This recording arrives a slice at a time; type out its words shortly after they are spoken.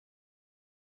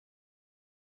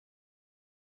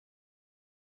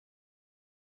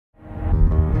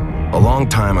A long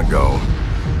time ago,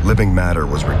 living matter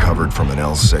was recovered from an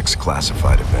L6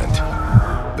 classified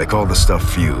event. They call the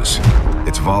stuff fuse.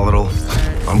 It's volatile,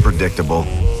 unpredictable,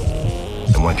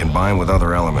 and when combined with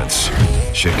other elements,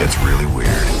 shit gets really weird.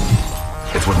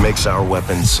 It's what makes our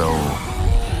weapon so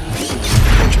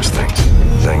interesting.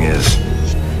 Thing is,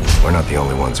 we're not the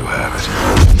only ones who have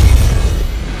it.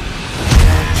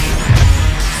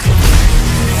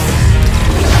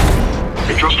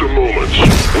 In just a moment,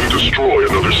 we destroy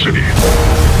another city.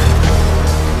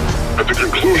 At the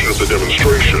conclusion of the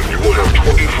demonstration, you will have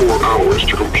 24 hours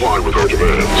to comply with our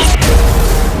demands.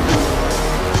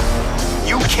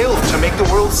 You killed to make the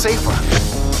world safer.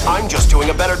 I'm just doing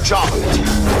a better job of it.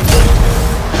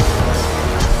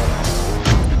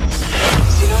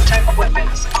 Xenotype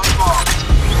weapons unlocked.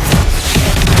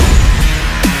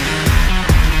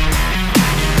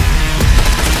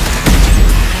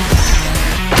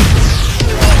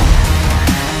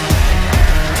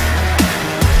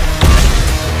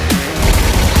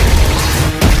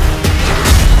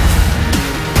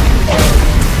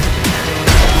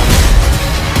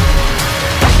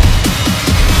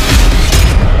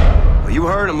 You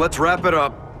heard him, let's wrap it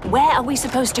up. Where are we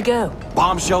supposed to go?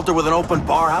 Bomb shelter with an open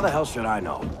bar? How the hell should I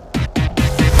know?